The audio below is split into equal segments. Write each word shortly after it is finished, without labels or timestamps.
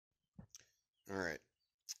Alright,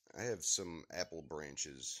 I have some apple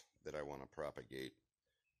branches that I want to propagate.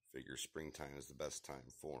 Figure springtime is the best time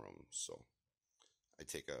for them, so I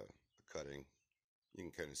take a cutting. You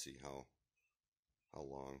can kind of see how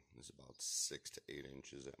long. It's about 6 to 8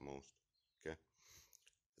 inches at most. Okay,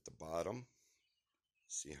 at the bottom,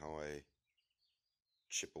 see how I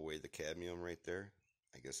chip away the cadmium right there?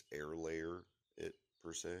 I guess air layer it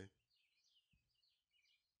per se.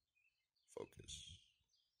 Focus.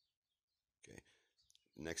 Okay.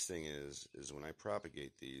 Next thing is when I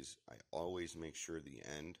propagate these, I always make sure the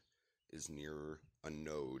end is near a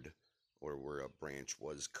node or where a branch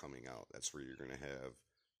was coming out. That's where you're going to have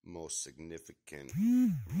most significant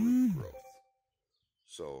root growth.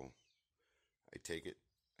 So I take it,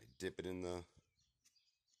 I dip it in the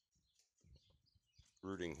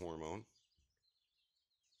rooting hormone.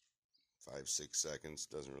 5-6 seconds,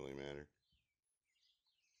 doesn't really matter.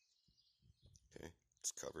 Okay,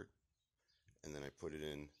 it's covered. And then I put it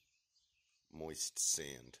in moist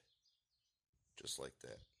sand, just like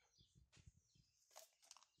that.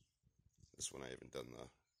 This one I haven't done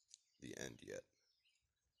the end yet.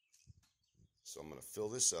 So I'm going to fill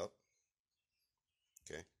this up.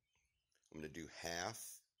 Okay, I'm going to do half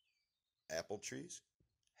apple trees,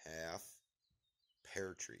 half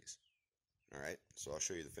pear trees. Alright, so I'll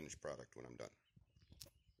show you the finished product when I'm done.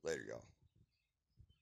 Later, y'all.